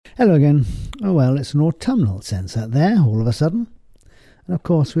Hello again. Oh well, it's an autumnal sense out there all of a sudden. And of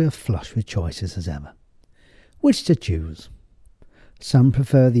course we are flush with choices as ever. Which to choose? Some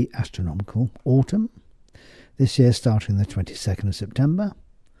prefer the astronomical autumn, this year starting the 22nd of September,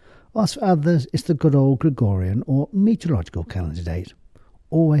 whilst for others it's the good old Gregorian or meteorological calendar date,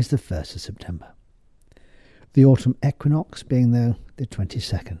 always the 1st of September. The autumn equinox being the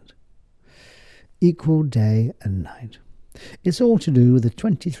 22nd. Equal day and night. It's all to do with the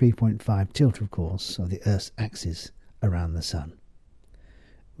 23.5 tilt, of course, of the Earth's axis around the Sun,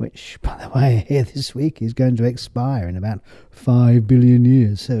 which, by the way, here this week is going to expire in about 5 billion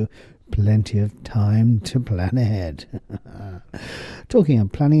years, so plenty of time to plan ahead. Talking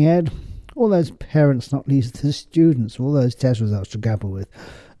of planning ahead, all those parents, not least the students, all those test results to grapple with,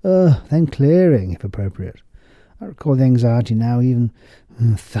 then clearing, if appropriate. I recall the anxiety now, even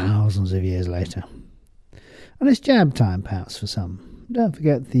thousands of years later. And it's jab time, perhaps, for some. Don't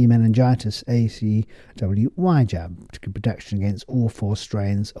forget the meningitis ACWY jab to give protection against all 4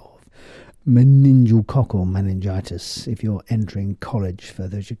 strains of meningococcal meningitis if you're entering college,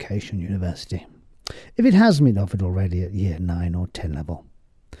 further education, university. If it hasn't been offered already at year 9 or 10 level.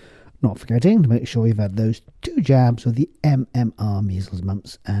 Not forgetting to make sure you've had those 2 jabs of the MMR measles,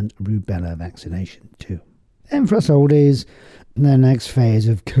 mumps and rubella vaccination too. And for us oldies, the next phase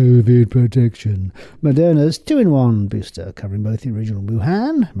of COVID protection. Moderna's 2-in-1 booster, covering both the original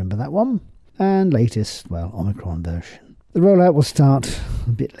Wuhan, remember that one, and latest, Omicron version. The rollout will start a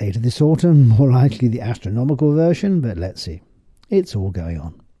bit later this autumn, more likely the astronomical version, but let's see. It's all going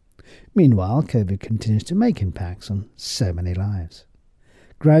on. Meanwhile, COVID continues to make impacts on so many lives.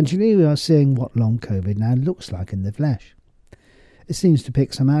 Gradually, we are seeing what long COVID now looks like in the flesh. It seems to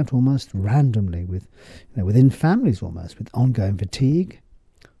pick some out almost randomly, within families almost, with ongoing fatigue,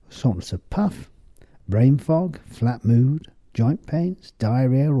 shortness of puff, brain fog, flat mood, joint pains,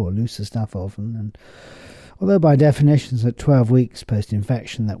 diarrhea or looser stuff often. And although by definitions at 12 weeks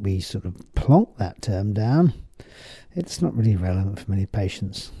post-infection that we sort of plonk that term down, it's not really relevant for many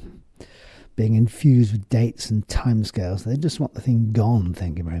patients. Being infused with dates and timescales, they just want the thing gone,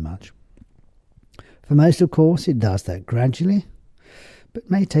 thank you very much. For most, of course, it does that gradually, but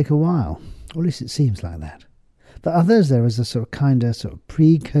may take a while, or at least it seems like that. For others, there is a sort of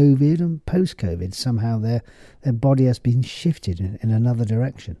pre-COVID and post-COVID. Somehow their body has been shifted in another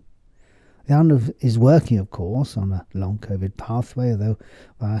direction. The island is working, of course, on a long COVID pathway, although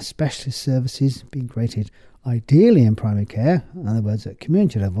via specialist services being created ideally in primary care, in other words at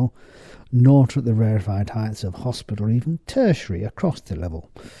community level, not at the rarefied heights of hospital or even tertiary across the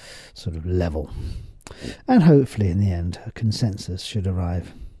level. And hopefully, in the end, a consensus should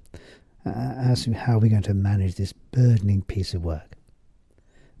arrive as to how we're going to manage this burdening piece of work.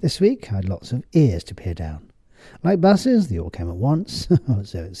 This week, I had lots of ears to peer down. Like buses, they all came at once, or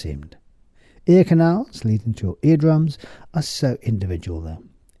so it seemed. Ear canals leading to your eardrums are so individual, though.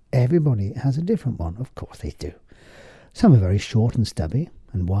 Everybody has a different one, of course they do. Some are very short and stubby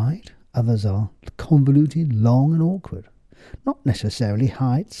and wide. Others are convoluted, long and awkward. Not necessarily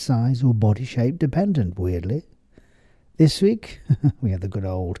height, size or body shape dependent, weirdly. This week, we had the good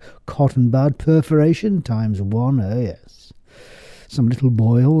old cotton bud perforation ×1, oh yes. Some little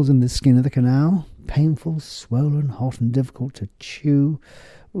boils in the skin of the canal, painful, swollen, hot and difficult to chew,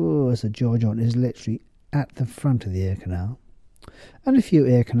 as the jaw joint is literally at the front of the ear canal. And a few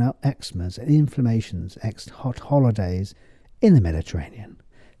ear canal eczemas and inflammations, hot holidays in the Mediterranean.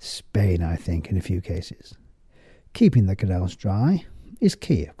 Spain, I think, in a few cases. Keeping the canals dry is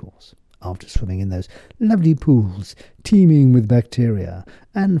key, of course, after swimming in those lovely pools teeming with bacteria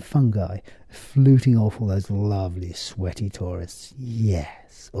and fungi, fluting off all those lovely sweaty tourists.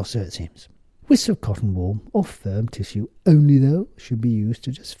 Yes, or so it seems. Wisps of cotton wool or firm tissue only, though, should be used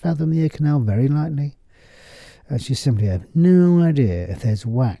to just fathom the ear canal very lightly, as you simply have no idea if there's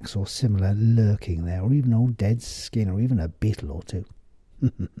wax or similar lurking there, or even old dead skin, or even a beetle or two.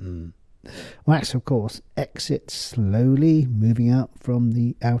 Wax, of course, exits slowly, moving out from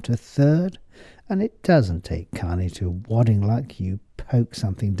the outer third, and it doesn't take kindly to wadding like you poke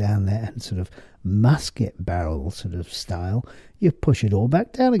something down there and sort of musket barrel sort of style. You push it all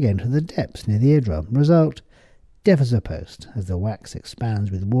back down again to the depths near the eardrum. Result, deaf as a post as the wax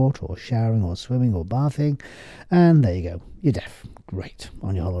expands with water or showering or swimming or bathing, and there you go, you're deaf. Great,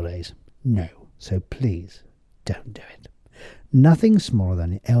 on your holidays. No, so please don't do it. Nothing smaller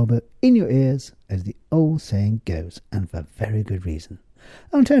than your elbow in your ears, as the old saying goes, and for very good reason.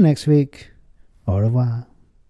 Until next week, au revoir.